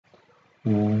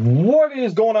What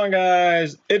is going on,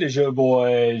 guys? It is your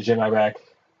boy JMAC back with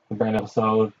a brand new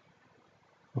episode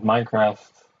of Minecraft.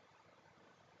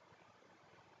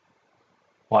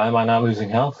 Why am I not losing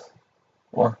health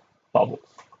or bubbles?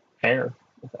 Hair,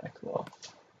 in fact. Well,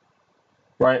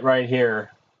 right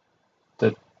here.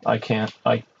 That I can't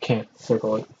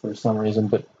circle it for some reason,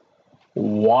 but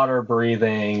water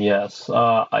breathing. Yes.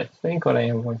 I think what I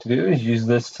am going to do is use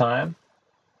this time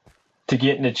to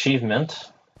get an achievement.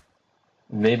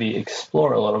 Maybe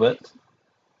explore a little bit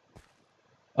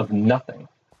of nothing.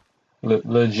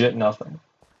 Legit nothing.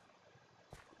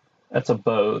 That's a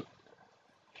boat.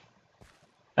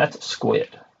 That's a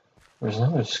squid. There's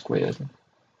another squid. I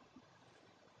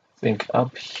think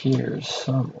up here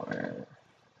somewhere.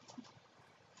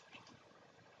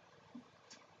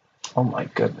 Oh my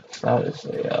goodness, that is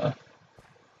a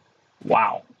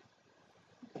wow.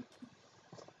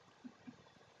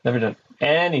 Never done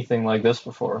anything like this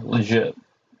before, legit.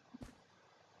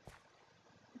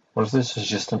 What if this is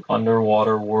just an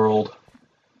underwater world?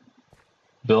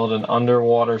 Build an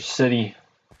underwater city.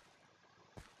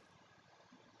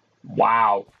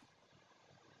 Wow.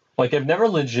 Like, I've never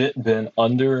legit been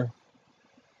under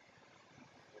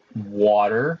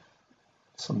water.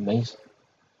 It's amazing.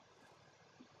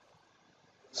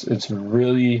 It's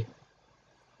really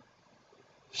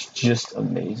just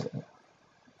amazing.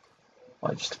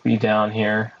 I'll just be down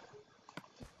here.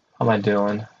 How am I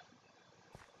doing?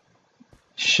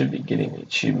 Should be getting the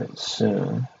achievement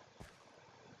soon.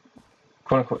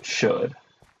 Quote unquote should.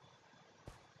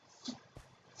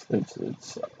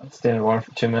 It's standard water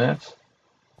for 2 minutes.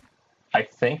 I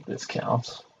think this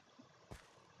counts.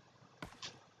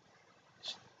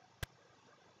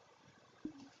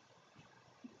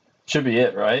 Should be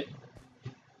it, right?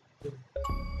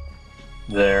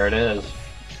 There it is.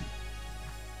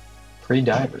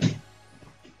 Pre-diver.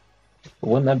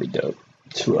 Wouldn't that be dope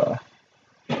to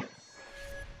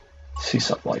see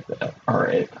something like that?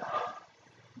 Alright.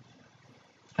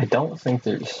 I don't think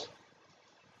there's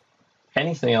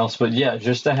anything else, but yeah,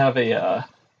 just to have a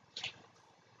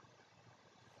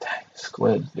dang,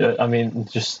 squid. I mean,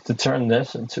 just to turn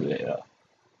this into a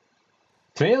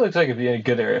to me it looks like it'd be a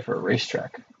good area for a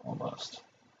racetrack almost.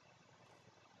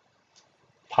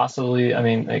 Possibly, I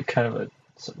mean, like kind of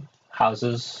some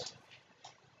houses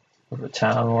of a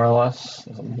town more or less.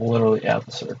 I'm literally at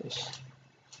the surface.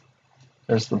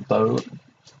 There's the boat.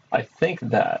 I think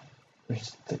that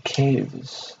there's the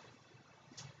caves.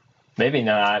 Maybe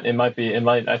not. It might be. It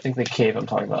might. I think the cave I'm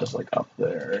talking about is like up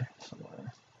there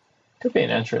somewhere. Could be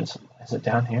an entrance. Is it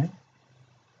down here?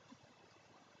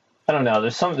 I don't know.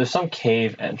 There's some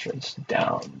cave entrance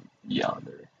down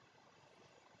yonder.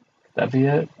 Could that be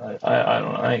it? I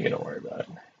don't know. I ain't gonna worry about it.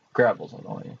 Gravel's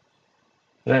annoying.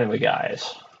 But anyway,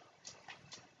 guys.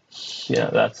 Yeah,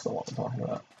 that's the one I'm talking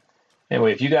about.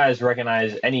 Anyway, if you guys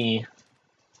recognize any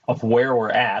of where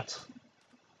we're at,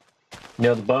 you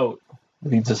know, the boat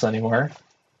leads us anywhere.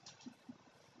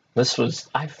 This was,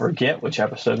 I forget which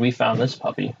episode we found this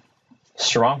puppy.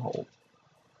 Stronghold.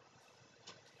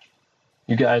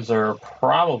 You guys are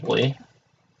probably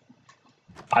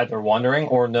either wondering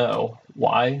or know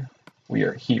why we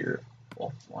are here.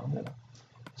 Well, I'm gonna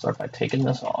start by taking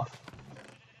this off.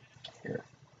 Here.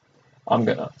 I'm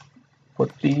gonna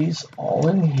put these all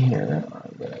in here.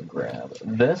 I'm gonna grab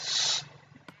this,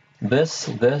 and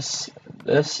this.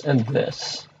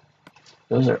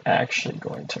 Those are actually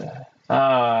going to,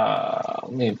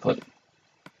 let me put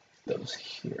those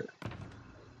here.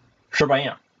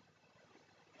 Sure,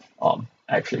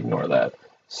 actually ignore that.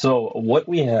 So what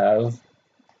we have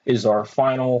is our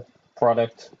final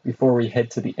product before we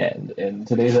head to the end. In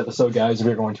today's episode, guys,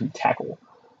 we're going to tackle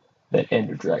that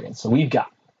Ender Dragon. So we've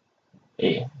got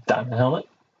a diamond helmet,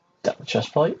 diamond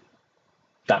chestplate,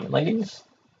 diamond leggings,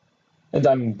 and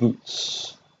diamond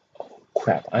boots. Oh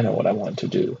crap, I know what I want to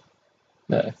do.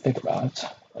 Now I think about it,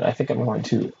 and I think I'm going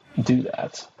to do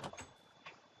that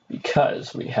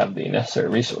because we have the necessary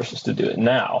resources to do it.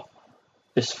 Now,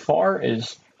 as far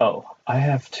as, I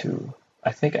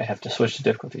think I have to switch to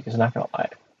difficulty because I'm not going to lie,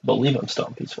 I believe I'm still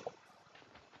on peaceful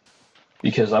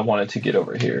because I wanted to get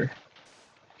over here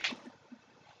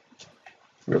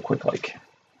real quick, like,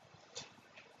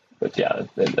 but yeah,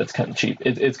 that's kind of cheap.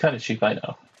 It's kind of cheap, I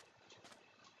know,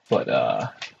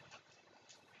 but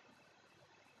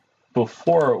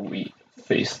before we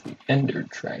face the Ender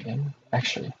Dragon,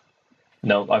 actually,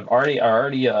 no, I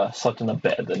already slept in the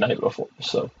bed the night before,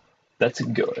 so that's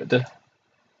good.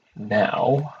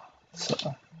 Now, let's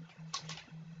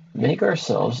make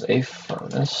ourselves a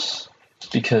furnace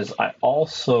because I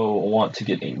also want to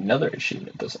get another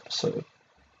achievement this episode.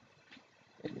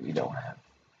 And we don't have.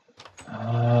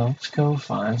 Let's go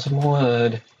find some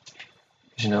wood.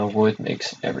 You know, wood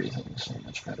makes everything so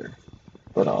much better.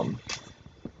 But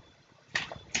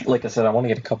like I said, I want to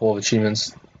get a couple of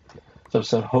achievements.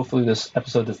 So hopefully this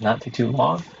episode does not take too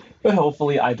long. But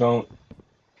hopefully I don't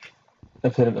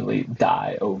legitimately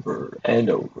die over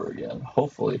and over again.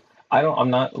 Hopefully.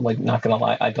 I'm not gonna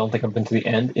lie, I don't think I've been to the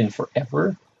end in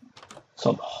forever.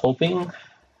 So I'm hoping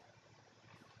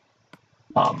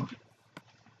I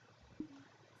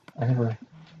never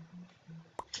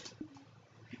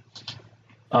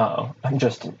I'm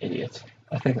just an idiot.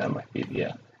 I think that might be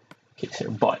the case here.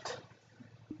 But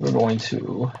we're going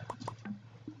to,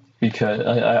 because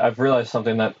I've realized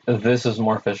something, that this is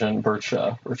more efficient. Birch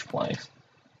planks.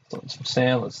 Throw in some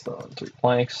sand. Let's throw in 3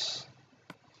 planks.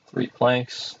 3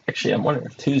 planks. Actually, I'm wondering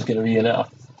if 2 is going to be enough.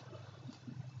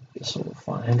 Guess we'll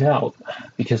find out.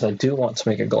 Because I do want to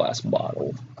make a glass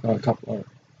bottle.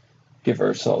 Give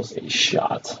ourselves a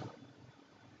shot.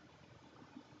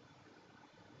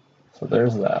 So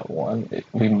there's that one.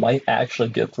 We might actually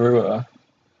get through a.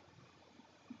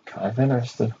 Kind of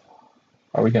interested.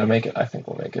 Are we gonna make it? I think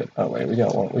we'll make it. Oh wait, we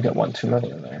got one too many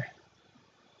in there.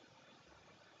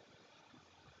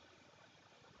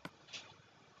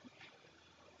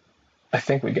 I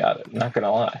think we got it. Not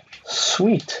gonna lie.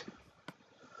 Sweet.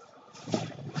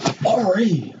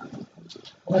 Alright.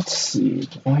 Let's see.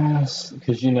 Glass,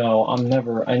 because you know I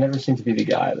never seem to be the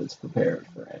guy that's prepared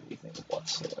for anything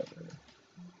whatsoever.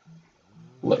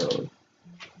 Literally.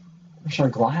 Where's our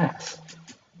glass?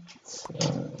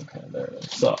 Okay, there it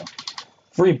is. So,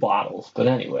 3 bottles, but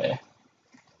anyway.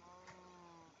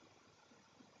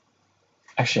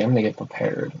 Actually, I'm gonna get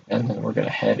prepared, and then we're gonna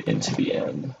head into the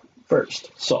end first.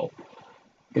 So,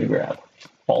 I'm gonna grab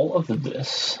all of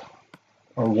this,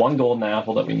 or 1 golden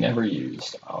apple that we never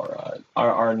used.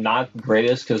 Our not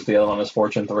greatest, because the other one is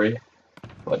Fortune 3.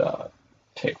 But,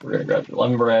 we're gonna grab the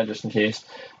lemon bread just in case.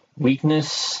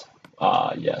 Weakness,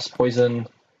 yes, poison,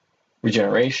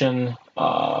 regeneration,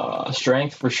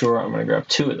 strength for sure. I'm going to grab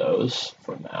 2 of those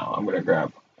for now. I'm going to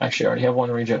grab, actually I already have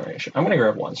 1 regeneration. I'm going to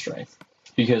grab 1 strength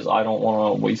because I don't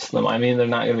want to waste them. I mean, they're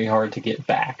not going to be hard to get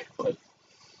back, but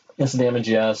yes, damage,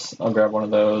 yes. I'll grab 1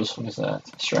 of those. What is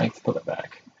that? Strength, put it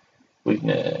back.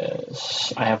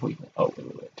 Weakness, I have weakness. Oh,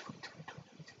 wait.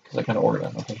 Because I kind of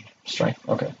organized. Okay, strength,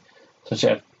 okay. So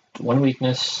I have 1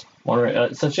 weakness, 1,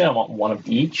 essentially I want 1 of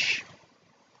each.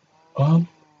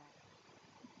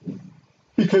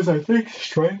 Because I think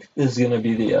strength is going to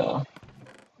be the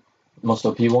most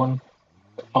OP one.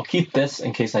 I'll keep this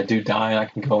in case I do die and I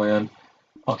can go in.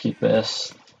 I'll keep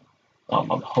this. I'm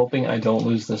hoping I don't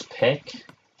lose this pick,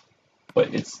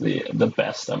 but it's the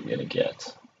best I'm going to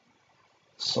get.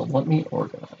 So let me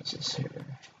organize this here.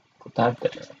 Put that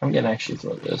there. I'm going to actually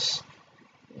throw this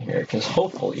in here because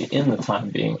hopefully in the time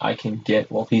being I can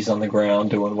get, while he's on the ground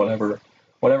doing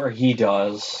whatever he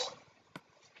does,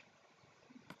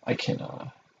 I can,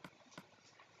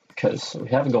 because we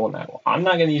have a golden apple. I'm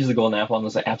not going to use the golden apple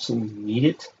unless I absolutely need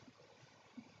it.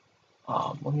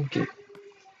 Let me get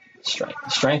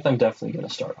strength. Strength I'm definitely going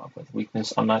to start off with.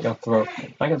 Weakness, I'm not going to throw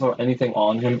anything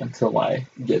on him until I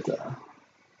get,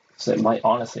 so it might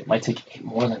take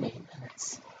more than 8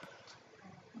 minutes.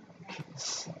 Okay,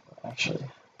 so actually,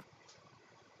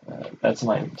 that's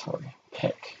my inventory.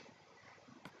 Pick.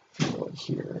 Go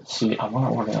here. See, I want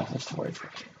to organize this to where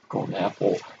golden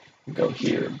apple can go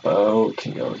here. Bow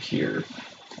can go here.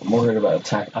 I'm worried about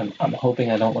attack. I'm hoping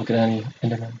I don't look at any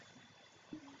Enderman.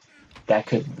 That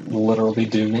could literally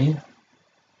do me.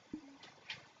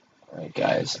 Alright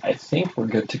guys, I think we're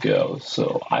good to go.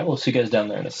 So I will see you guys down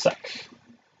there in a sec.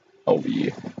 I'll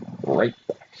be right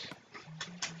back.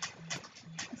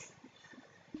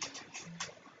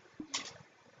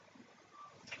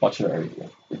 Watch it already.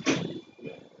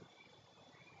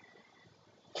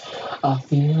 I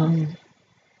feel.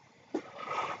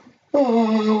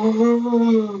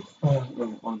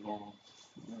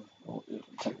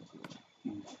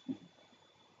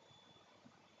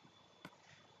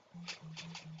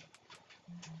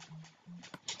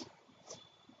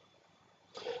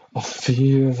 A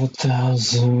fear of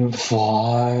 1,000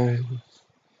 flies.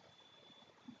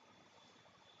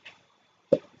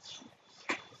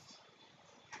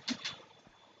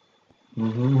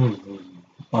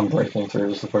 I'm breaking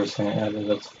through is the first thing I added.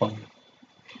 That's fun.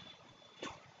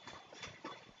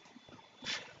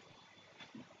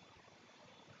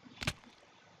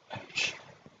 Ouch.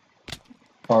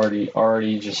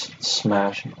 Already just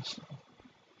smashing this.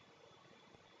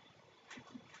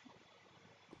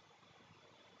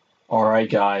 Alright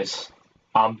guys,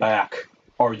 I'm back.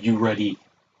 Are you ready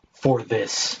for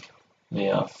this?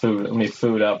 Yeah, food. Let me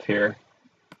food up here.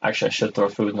 Actually, I should throw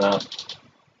food in that.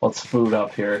 let's food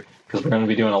up here because we're going to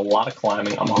be doing a lot of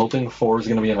climbing. I'm hoping 4 is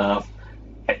going to be enough.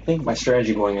 I think my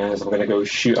strategy going in is I'm going to go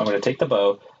shoot. I'm going to take the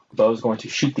bow. The bow is going to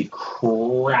shoot the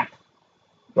crap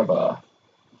out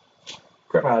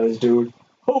of this dude.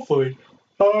 Hopefully,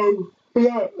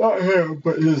 not him,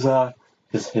 but his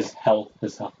health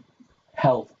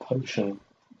potion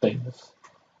things.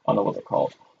 I don't know what they're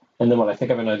called. And then what I think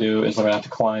I'm going to do is I'm going to have to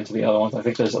climb to the other ones. I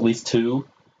think there's at least 2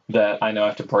 that I know I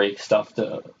have to break stuff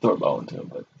to throw a bow into.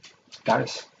 But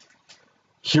guys,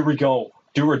 here we go.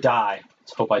 Do or die.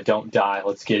 Let's hope I don't die.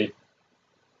 Let's get it.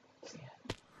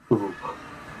 Ooh.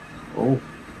 Oh.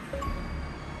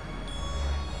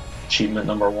 Achievement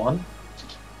number 1.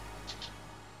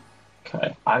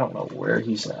 Okay, I don't know where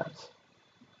he's at.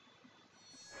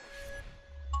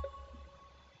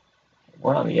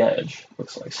 We're on the edge,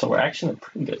 looks like. So we're actually in a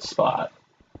pretty good spot.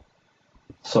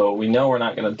 So we know we're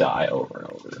not going to die over and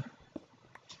over.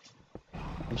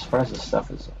 I'm surprised this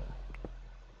stuff is...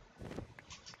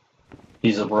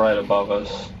 He's right above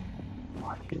us. Oh,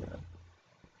 I hear him.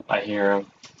 I hear him.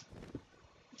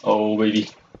 Oh, baby.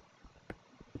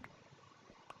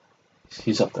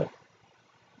 He's up there.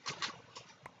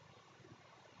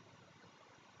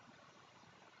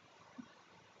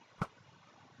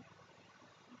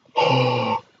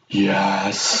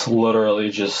 Yes, literally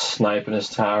just sniping his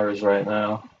towers right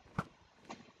now.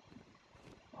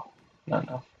 Oh, not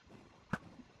enough.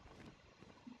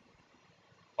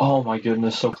 Oh my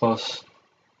goodness, so close.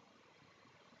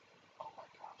 Oh my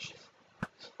gosh,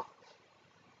 so close.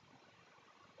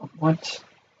 What?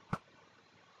 Oh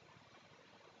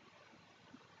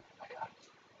my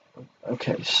god.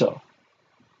 Okay, so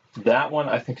that one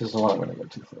I think is the one I'm going to go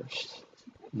to first.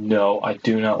 No, I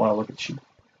do not want to look at you.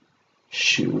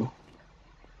 Shoo.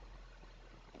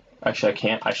 Actually, I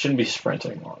can't. I shouldn't be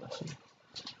sprinting, honestly.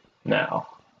 Now,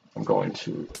 I'm going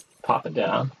to pop it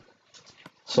down.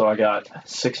 So I got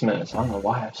 6 minutes. I don't know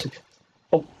why I have 6.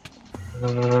 Oh!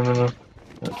 No. No,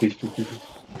 please.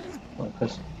 Oh,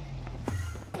 piss.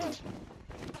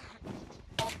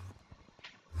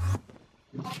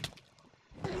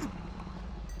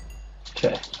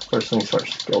 Okay, first things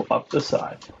first. Go up the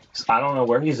side. I don't know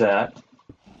where he's at.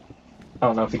 I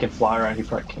don't know if he can fly around. He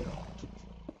probably can't.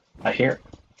 I hear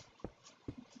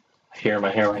him.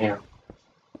 I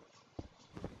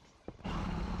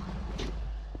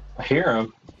hear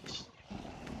him.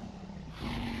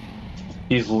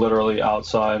 He's literally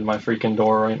outside my freaking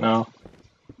door right now.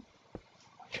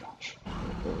 Oh my gosh.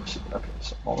 Okay,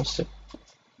 so almost it.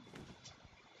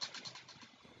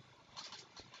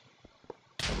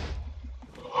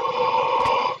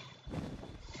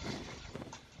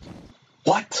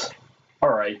 What?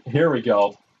 Alright, here we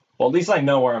go. Well, at least I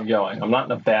know where I'm going. I'm not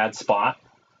in a bad spot.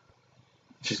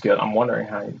 Which is good. I'm wondering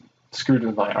how I screwed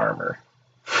with my armor.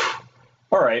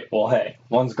 Alright, well hey,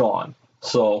 one's gone.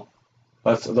 So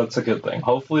that's a good thing.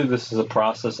 Hopefully this is a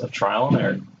process of trial and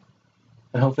error.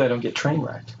 And hopefully I don't get train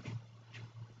wrecked.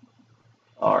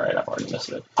 Alright, I've already missed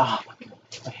it. Ah, my God.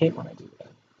 I hate when I do that.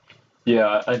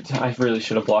 Yeah, I really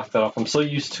should have blocked that off. I'm so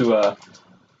used to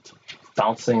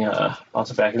bouncing back.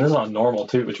 And this is on normal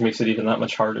too, which makes it even that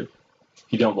much harder. If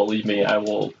you don't believe me, I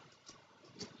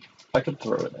could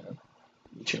throw it in.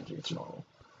 Change it to normal.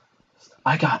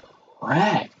 I got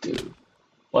wrecked, dude.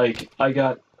 Like, I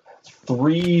got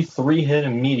three hit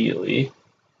immediately,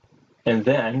 and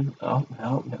then no,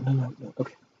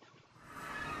 okay.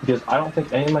 Because I don't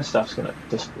think any of my stuff's gonna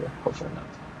disappear. Hopefully not.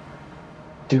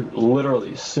 Dude,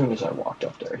 literally, as soon as I walked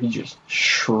up there, he just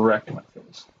shreked my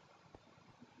face.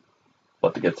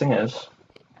 But the good thing is,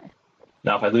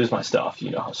 now if I lose my stuff, you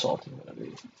know how salty I'm gonna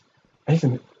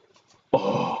be.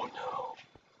 Oh no.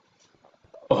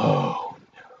 Oh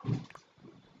no.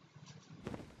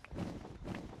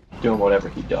 Doing whatever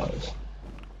he does.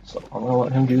 So I'm gonna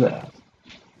let him do that.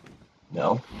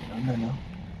 No.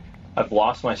 I've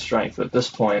lost my strength. At this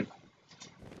point,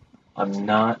 I'm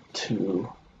not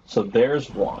too... So there's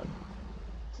one.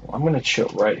 So I'm gonna chill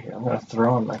right here. I'm gonna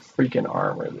throw in my freaking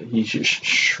armor that he's just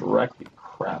shreked the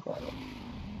crap out of.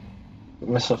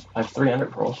 I have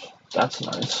 300 rolls. That's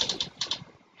nice.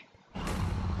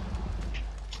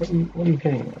 What are you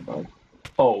hitting me, bud?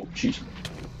 Oh, jeez.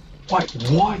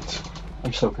 What?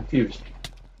 I'm so confused.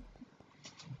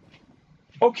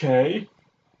 Okay.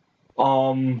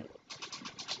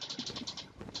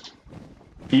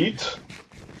 Eat?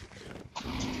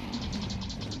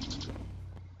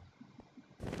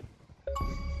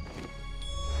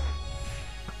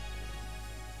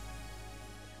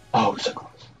 Oh, so close.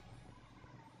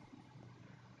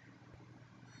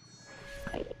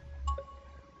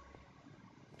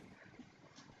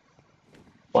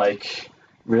 Like,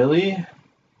 really?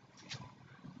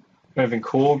 Moving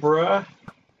cool, bruh.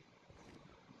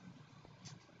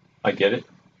 I get it.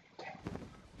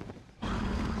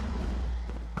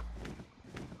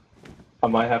 I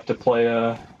might have to play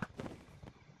a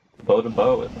bow to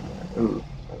bow with him. Ooh,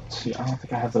 let's see. I don't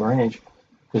think I have the range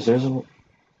because there's a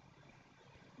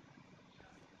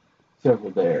it's over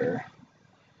there.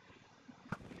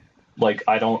 Like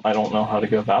I don't know how to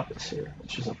go about this here,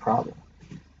 which is a problem.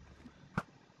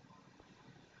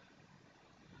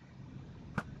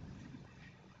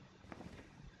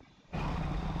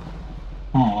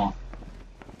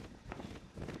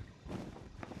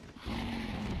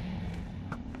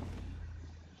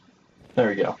 There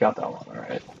we go. Got that one. All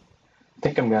right. I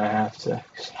think I'm gonna have to.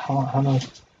 How do I?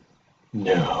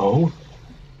 No.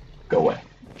 Go away.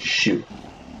 Shoot.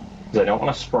 Because I don't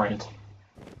want to sprint.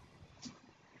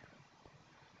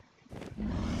 There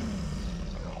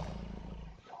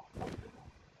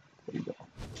you go.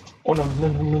 Oh no no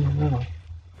no no no no.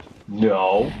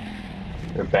 No.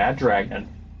 You're a bad dragon.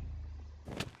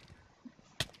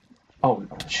 Oh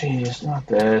jeez, not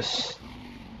this.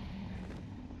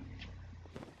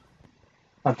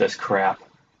 Not this crap.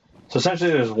 So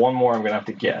essentially there's one more I'm gonna have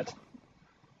to get.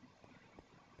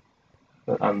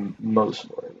 That I'm most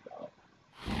worried about.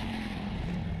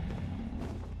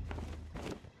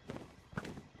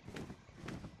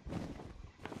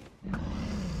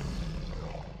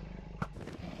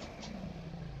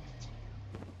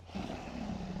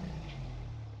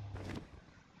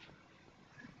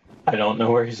 I don't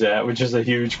know where he's at, which is a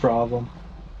huge problem.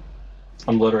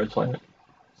 I'm literally playing it.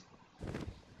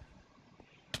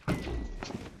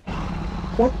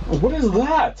 What is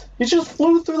that? He just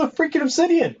flew through the freaking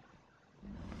obsidian.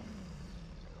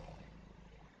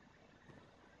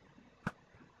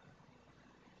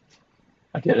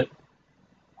 I get it.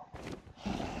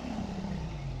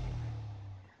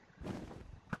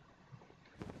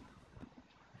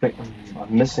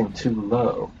 I'm missing too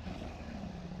low.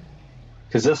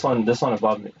 Cause this one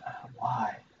above me.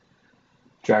 Why?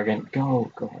 Dragon,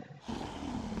 go.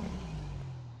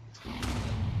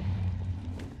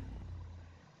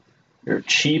 You're a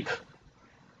cheap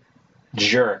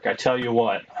jerk. I tell you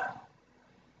what.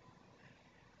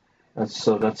 That's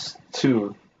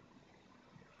too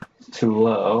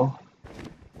low.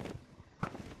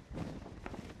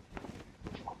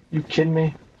 You kidding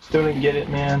me? Still didn't get it,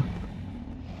 man.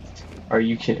 Are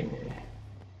you kidding me?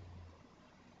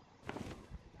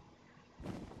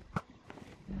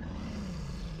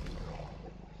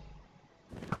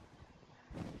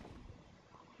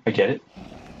 I get it.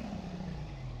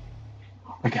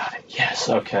 I got it. Yes.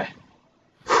 Okay.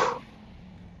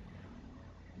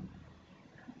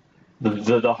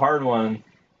 The hard one.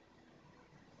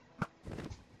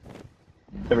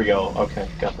 There we go. Okay,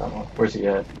 got that one. Where's he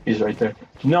at? He's right there.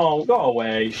 No, go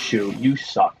away. Shoot, you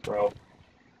suck, bro.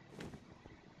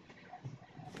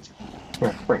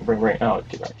 Bring. Oh,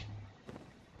 get back.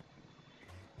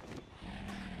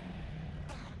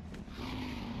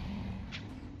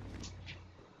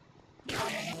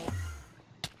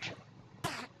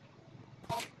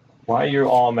 Why are you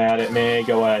all mad at me?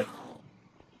 Go away.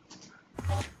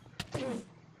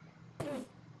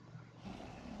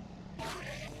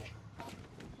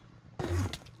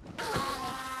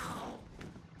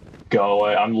 Go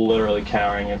away. I'm literally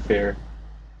cowering in fear.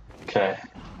 Okay.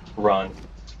 Run.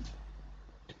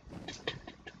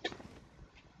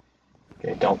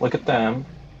 Okay, don't look at them.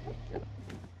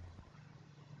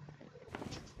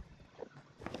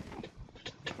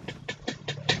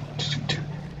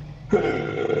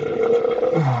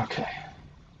 Okay.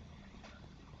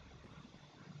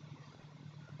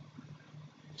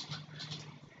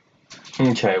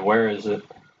 Okay, where is it?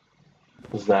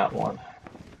 Is that one?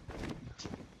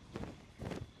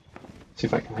 See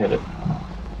if I can hit it.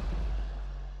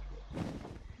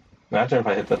 Imagine if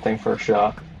I hit that thing for a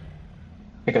shot.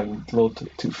 I think I'm a little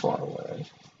too far away.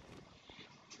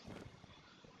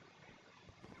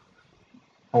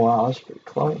 Oh wow, that's pretty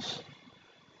close.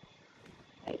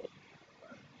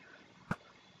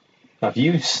 Now if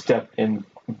you step in,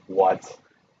 what?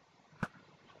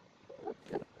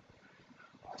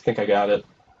 I think I got it.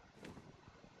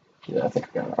 Yeah, I think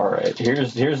I got it. All right,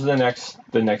 here's the next.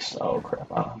 Oh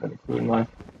crap! I don't have any food in my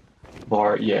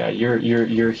bar. Yeah,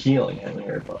 you're healing in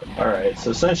here, bud. All right,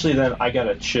 so essentially then I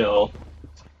gotta chill.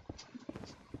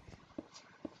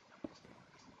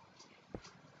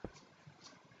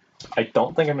 I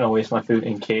don't think I'm gonna waste my food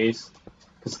in case,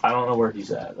 because I don't know where he's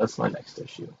at. That's my next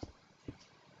issue.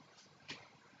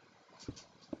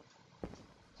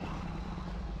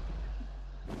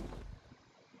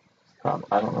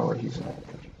 I don't know where he's at.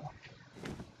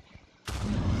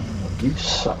 You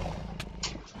suck.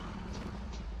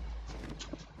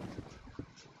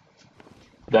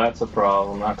 That's a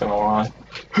problem, not gonna lie.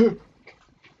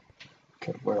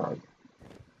 Okay, where are you?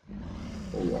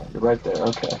 There you are. You're right there.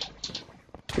 Okay.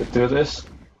 Get through this.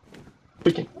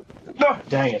 Freaking. Oh,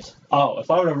 dang it. Oh, if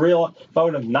I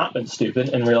would have not been stupid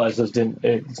and realized this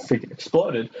it freaking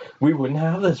exploded, we wouldn't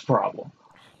have this problem.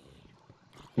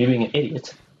 Me being an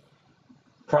idiot.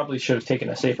 Probably should have taken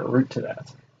a safer route to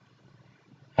that.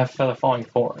 Have feather falling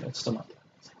forward. It's still not.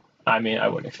 I mean, I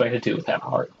wouldn't expect it to with half a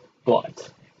heart,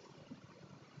 but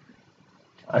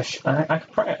I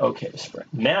could probably okay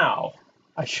sprint. Now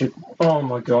I should. Oh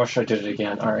my gosh, I did it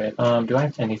again. All right. Do I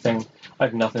have anything? I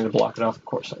have nothing to block it off. Of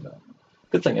course I don't.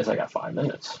 Good thing is I got 5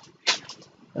 minutes,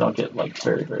 and I'll get like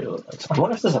very little. I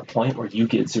wonder if there's a point where you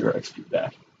get 0 XP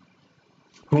back.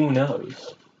 Who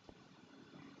knows?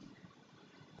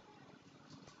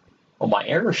 Well, my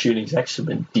arrow shooting's actually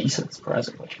been decent,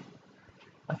 surprisingly.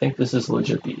 I think this is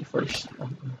legit the first.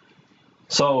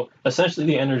 So, essentially,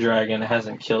 the Ender Dragon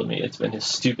hasn't killed me. It's been his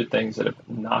stupid things that have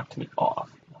knocked me off.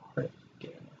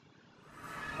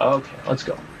 Okay, let's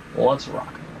go. Let's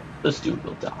rock. This dude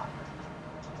will die.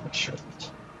 Make sure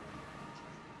that.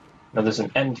 Now, there's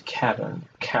an end cavern,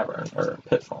 or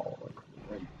pitfall.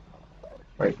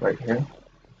 Right here.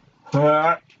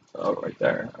 Oh, right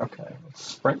there. Okay, let's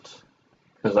sprint.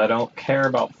 Because I don't care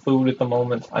about food at the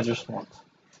moment. I just want.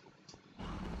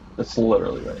 It's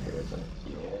literally right here, isn't it?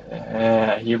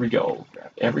 Yeah, here we go.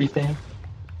 Grab everything.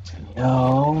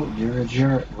 No, you're a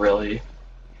jerk. Really?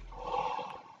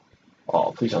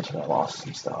 Oh, please don't tell me I lost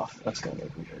some stuff. That's going to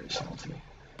make me very salty.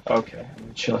 Okay, I'm going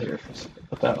to chill here for a second.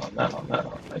 Put that on, that on, that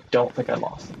on. I don't think I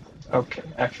lost anything. Okay,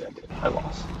 actually I did. I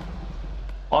lost.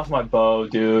 Lost my bow,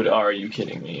 dude. Oh, are you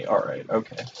kidding me? Alright,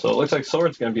 okay. So it looks like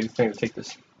sword's going to be the thing to take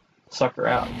this sucker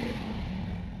out here.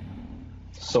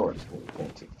 Sword's going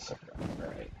to take the sucker out.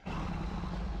 Alright.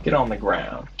 Get on the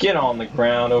ground. Get on the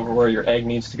ground over where your egg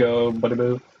needs to go, buddy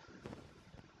boo.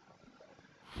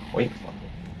 Wait for me.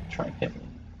 Try and hit me.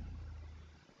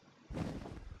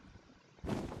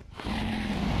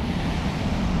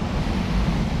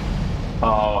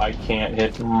 Oh, I can't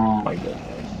hit. Oh my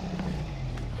goodness.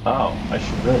 Oh, I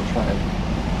should really try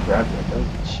and grab that. That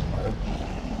would be smart.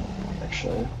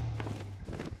 Actually.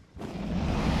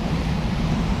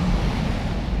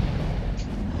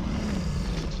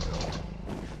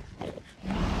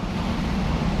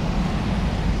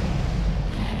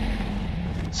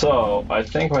 So, I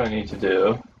think what I need to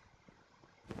do,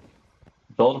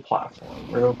 build a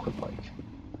platform real quick, like,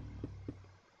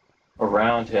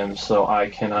 around him so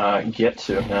I can get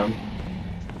to him.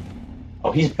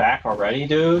 Oh, he's back already,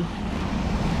 dude?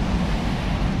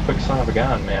 Quick son of a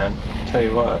gun, man. Tell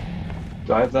you what.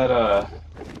 Do I have that,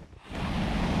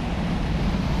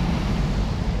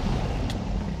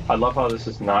 I love how this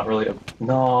is not really a...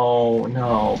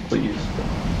 No, please.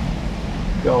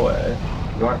 Go away.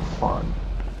 You aren't fun.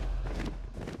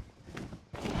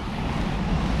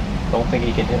 Don't think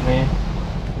he can hit me?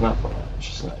 Not for that, it's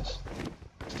just nice.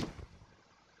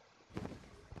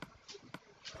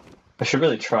 I should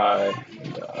really try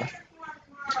and,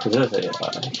 cause there's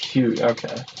a huge,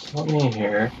 okay, so let me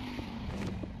here.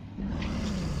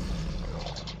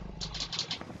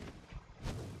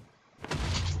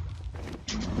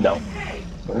 No.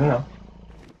 No.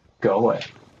 Go away.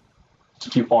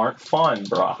 You aren't fun,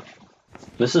 bruh.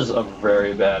 This is a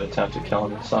very bad attempt at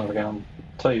killing this son of a gun.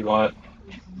 Tell you what.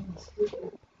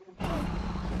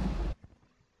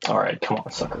 Alright, come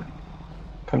on, sucker.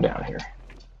 Come down here.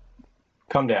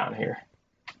 Come down here.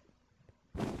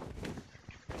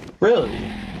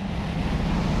 Really?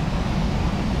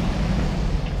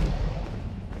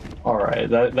 Alright,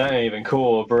 that ain't even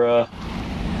cool, bruh.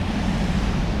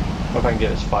 Hope I can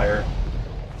get his fire.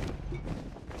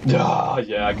 Ah,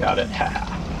 yeah, I got it.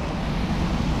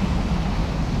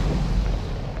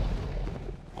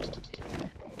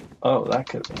 Oh, that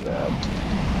could have been bad.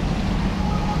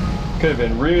 Could have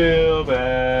been real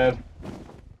bad.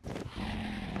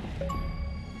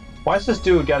 Why does this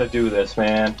dude gotta do this,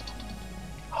 man?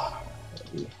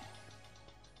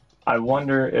 I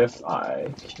wonder if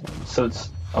I can...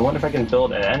 I wonder if I can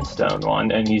build an endstone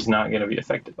one and he's not gonna be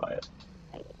affected by it.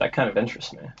 That kind of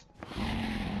interests me.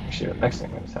 Actually, the next thing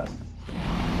I'm gonna test.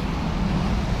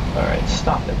 Alright,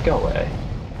 stop it. Go away.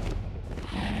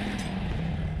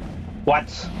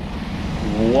 What?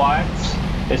 What?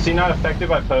 Is he not affected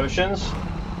by potions?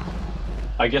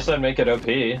 I guess I'd make it OP.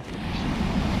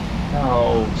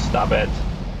 No, stop it.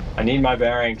 I need my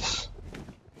bearings.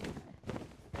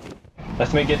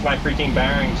 Let me get my freaking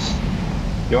bearings.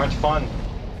 You aren't fun.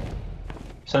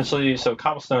 Essentially, so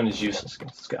cobblestone is useless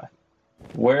against this guy.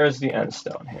 Where is the end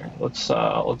stone here? Let's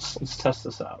test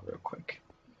this out real quick.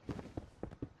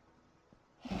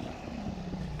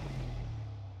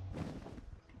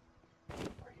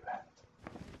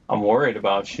 I'm worried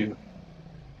about you.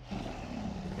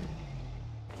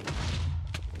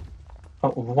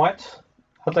 Oh, what?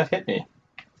 How'd that hit me?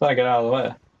 I thought I got out of the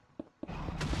way.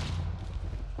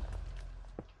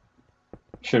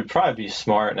 Should probably be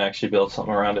smart and actually build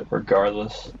something around it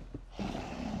regardless.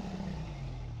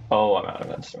 Oh, I'm out of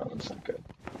endstone. That's not good.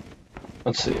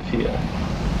 Let's see if he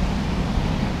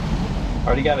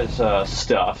already got his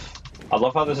stuff. I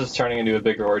love how this is turning into a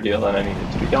bigger ordeal than I need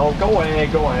it to be. Oh, go away,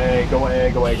 go away, go away,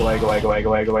 go away, go away, go away, go away, go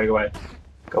away, go away, go away.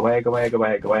 Go away, go away, go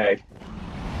away, go away.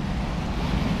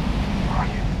 Where are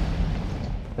you?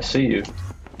 I see you.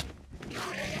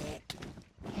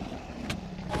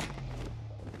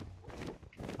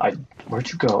 Where'd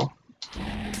you go?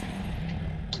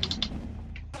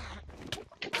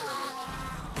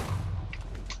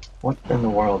 What in the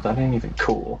world? That ain't even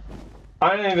cool.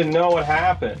 I didn't even know what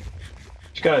happened.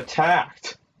 She got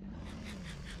attacked.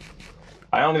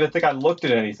 I don't even think I looked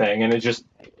at anything, and it just...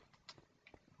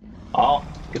 Oh,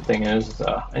 good thing is,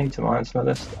 I need to mine some of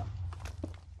this stuff.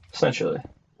 Essentially.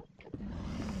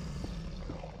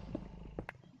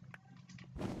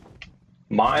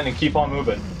 Mine and keep on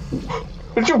moving.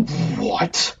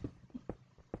 What?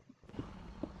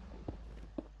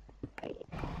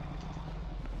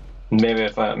 Maybe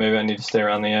I need to stay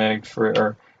around the egg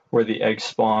or where the egg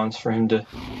spawns for him to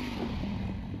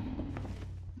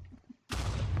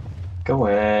go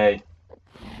away.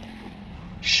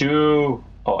 Shoo!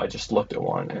 Oh, I just looked at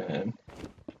one and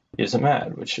he isn't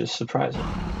mad, which is surprising.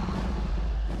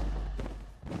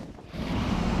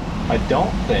 I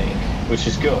don't think, which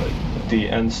is good, that the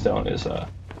end stone is the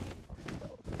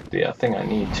thing I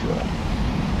need to.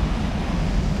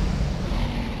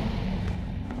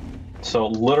 So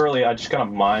literally, I just gotta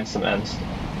mine some end stone.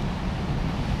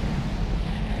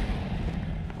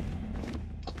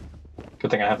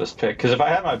 Good thing I have this pick, because if I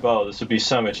had my bow, this would be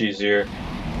so much easier.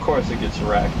 Of course, it gets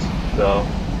wrecked, though.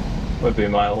 Would be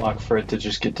my luck for it to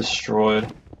just get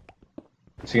destroyed.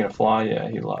 Is he gonna fly? Yeah,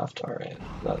 he left. All right,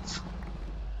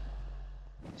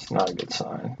 it's not a good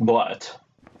sign, but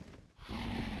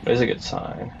what is a good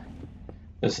sign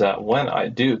is that when I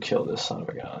do kill this son of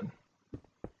a gun,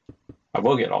 I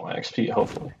will get all my XP,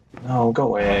 hopefully. No, go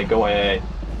away, go away.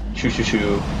 Shoo, shoo,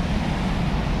 shoo.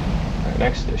 Our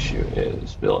next issue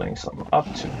is building something up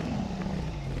to him.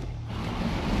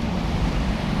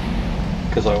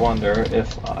 Because I wonder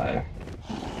if I...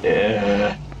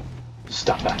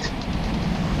 Stop that.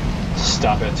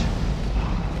 Stop it.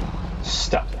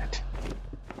 Stop that.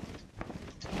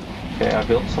 Okay, I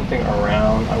built something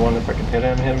around. I wonder if I can hit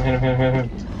him, hit him.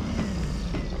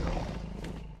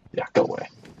 Yeah, go away.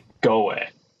 Go away.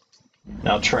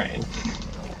 Now train.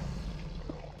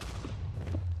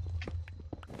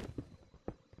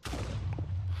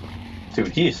 Dude,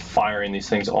 he's firing these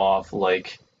things off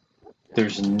like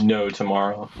there's no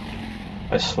tomorrow.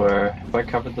 I swear. Have I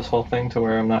covered this whole thing to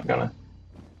where I'm not gonna...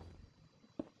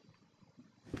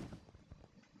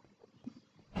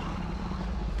 You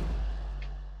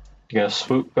gonna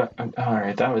swoop back?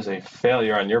 Alright, that was a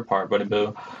failure on your part, buddy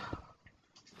boo.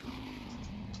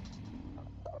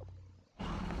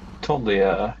 Totally,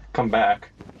 come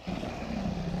back.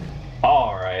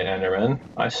 Alright, Enderman.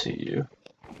 I see you.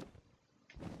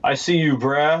 I see you,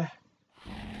 bruh.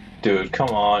 Dude, come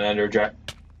on, Ender Jack.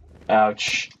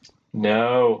 Ouch.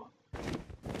 No.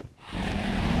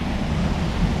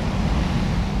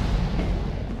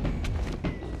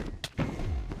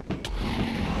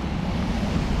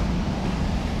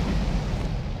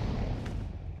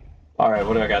 Alright,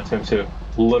 what do I got to him to?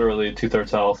 Literally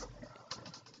 2/3 health.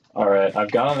 Alright,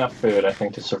 I've got enough food, I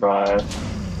think, to survive.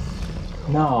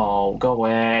 No, go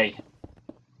away.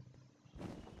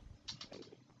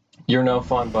 You're no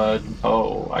fun, bud.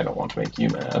 Oh, I don't want to make you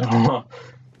mad. I'm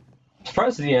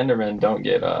surprised the Endermen don't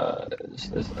get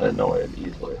annoyed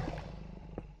easily.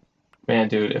 Man,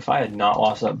 dude, if I had not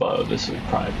lost that bow, this would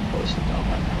probably be close to done.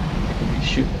 I could be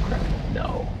shooting the crap.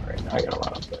 No. Alright, now I gotta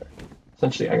run up there.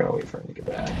 Essentially, I gotta wait for him to get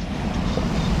back.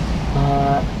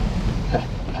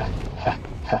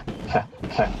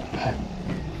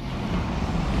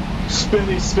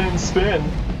 Spinny, spin, spin.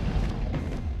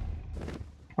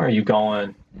 Where are you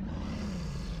going?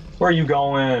 Where are you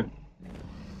going?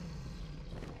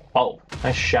 Oh,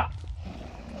 nice shot.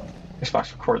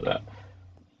 Xbox record that.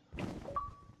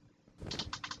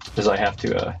 Because I have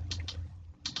to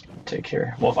take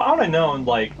care. Well, if I would have known,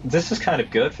 like, this is kind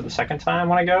of good for the second time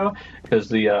when I go, because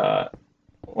the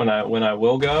when I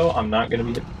will go, I'm not gonna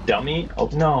be a dummy. Oh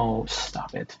no!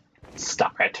 Stop it!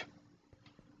 Stop it!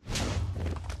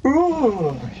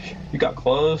 Ooh, you got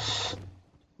close,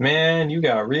 man. You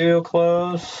got real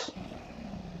close.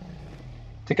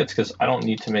 I think it's because I don't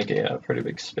need to make a pretty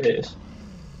big space.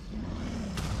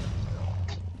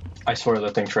 I swear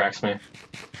that thing tracks me.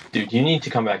 Dude, you need to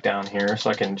come back down here so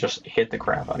I can just hit the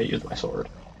crap out of you with my sword.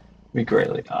 Be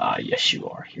greatly. Ah, yes you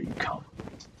are. Here you come.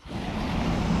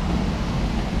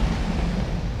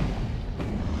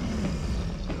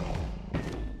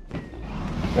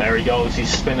 There he goes.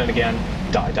 He's spinning again.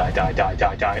 Die, die, die, die,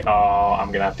 die, die. Oh,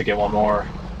 I'm gonna have to get one more.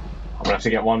 I'm gonna have to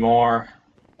get one more.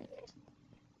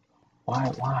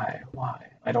 Why?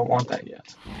 I don't want that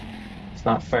yet. It's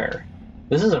not fair.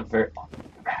 This isn't fair. Oh,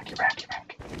 you're back, you're back, you're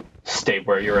back. Stay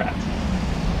where you're at.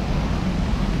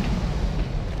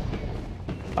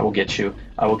 I will get you.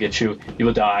 I will get you. You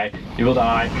will die. You will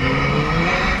die.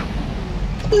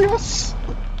 Yes!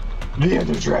 The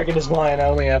Ender Dragon is mine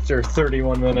only after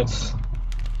 31 minutes.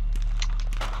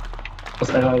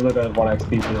 And I literally have 1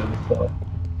 XP to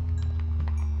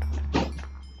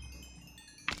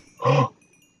so.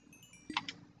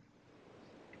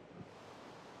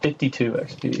 52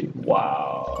 XP.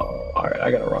 Wow. Alright, I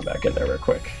gotta run back in there real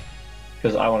quick.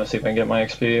 Because I want to see if I can get my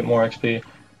XP, more XP.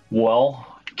 Well,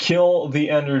 kill the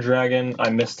Ender Dragon.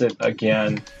 I missed it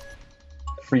again.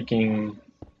 Freaking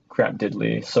crap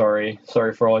diddly. Sorry.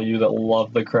 Sorry for all you that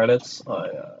love the credits.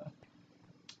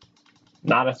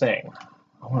 Not a thing.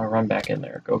 I want to run back in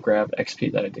there. Go grab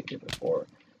XP that I did get before.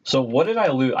 So what did I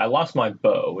lose? I lost my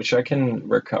bow, which I can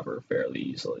recover fairly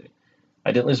easily.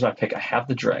 I didn't lose my pick. I have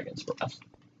the Dragon's Breath,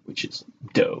 which is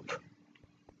dope.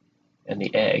 And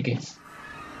the egg.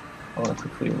 I want to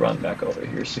quickly run back over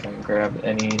here, see if I can grab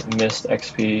any missed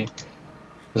XP.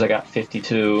 Because I got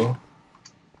 52.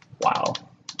 Wow.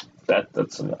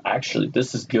 That's actually,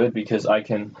 this is good because I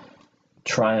can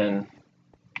try and...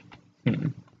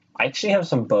 I actually have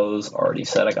some bows already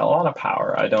set. I got a lot of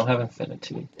power. I don't have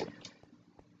infinity.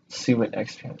 Let's see what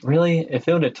XP... Really? If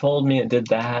it would have told me it did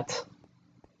that...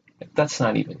 That's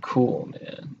not even cool,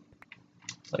 man.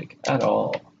 Like, at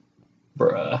all.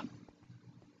 Bruh.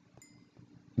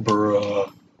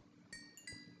 Bruh.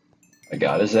 I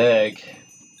got his egg.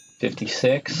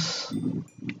 56.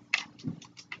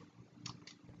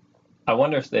 I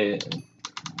wonder if they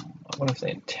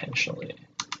intentionally...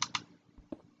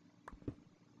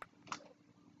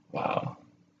 Wow.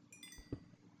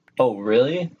 Oh,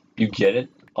 really? You get it?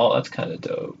 Oh, that's kind of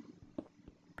dope.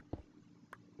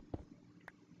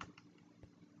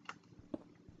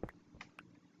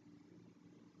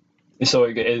 So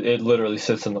it literally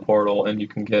sits in the portal and you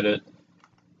can get it.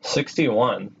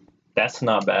 61. That's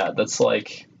not bad. That's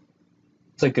like,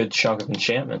 it's a good chunk of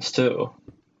enchantments too.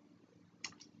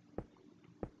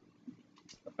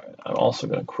 Alright, I'm also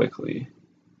going to quickly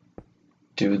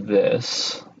do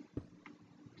this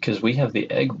because we have the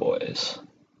egg boys.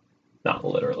 Not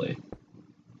literally.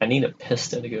 I need a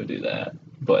piston to go do that,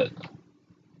 but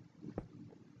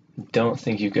don't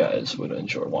think you guys would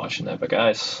enjoy watching that. But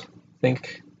guys, I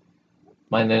think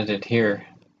mine ended here.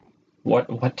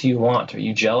 What do you want? Are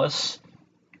you jealous?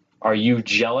 Are you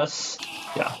jealous?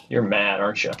 Yeah, you're mad,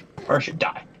 aren't you? Aren't you?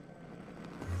 Die.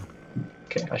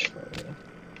 Okay, I should probably...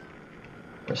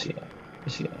 Where's he at?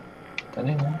 Where's he at?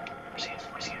 Anyone? Where's he at?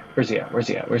 Where's he at? Where's he at? Where's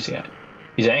he at? Where's he at?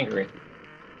 He's angry.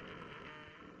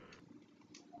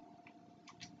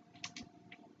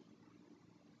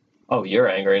 Oh, you're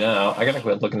angry now. I gotta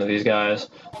quit looking at these guys.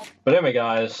 But anyway,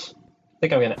 guys, I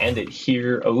think I'm gonna end it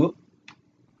here. Oh, where'd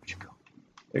you go?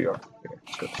 There you are.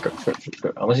 Let's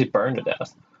go. Unless he burned to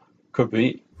death. Could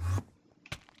be.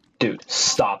 Dude,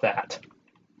 stop that.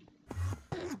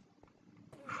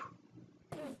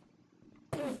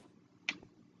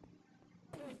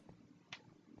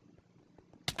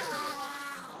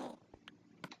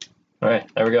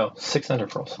 Alright, there we go. 6 ender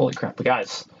pearls. Holy crap. But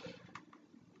guys,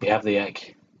 we have the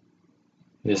egg.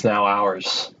 It is now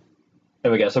ours.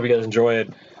 Anyway, guys, hope you guys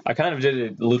enjoyed. I kind of did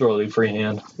it literally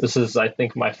freehand. This is, I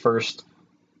think, my first...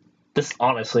 This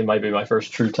honestly might be my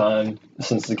first true time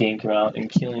since the game came out in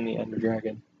killing the Ender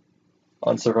Dragon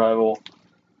on survival.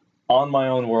 On my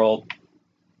own world.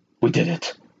 We did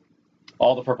it.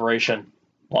 All the preparation.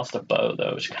 Lost a bow,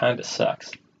 though, which kind of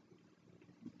sucks.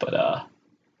 But,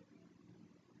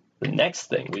 the next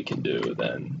thing we can do,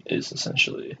 then, is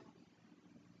essentially...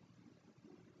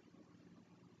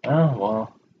 Oh,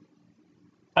 well...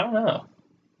 I don't know.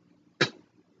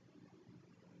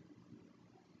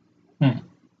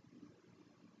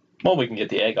 Well, we can get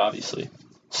the egg, obviously.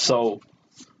 So,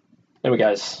 anyway,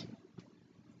 guys.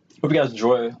 Hope you guys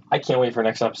enjoy. I can't wait for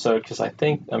next episode, because I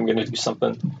think I'm going to do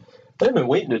something that I've been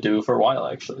waiting to do for a while,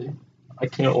 actually. I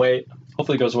can't wait.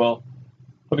 Hopefully it goes well.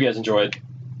 Hope you guys enjoyed.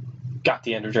 Got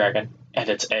the Ender Dragon and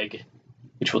its egg,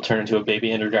 which will turn into a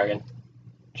baby Ender Dragon.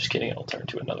 Just kidding, it'll turn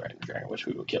into another Ender Dragon, which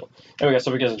we will kill. Anyway, guys,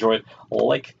 hope you guys enjoyed.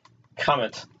 Like,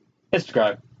 comment, and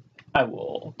subscribe. I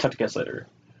will talk to you guys later.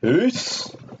 Peace!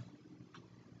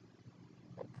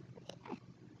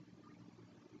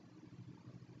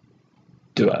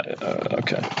 Do I?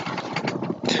 Okay.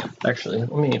 Actually,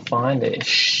 let me find a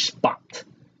spot.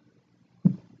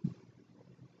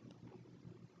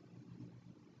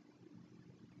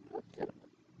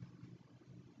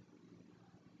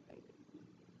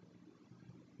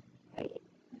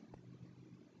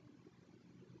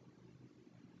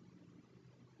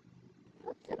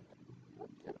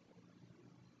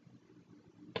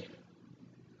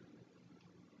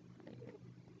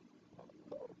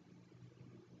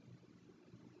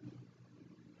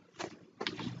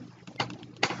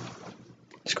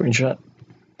 Screenshot.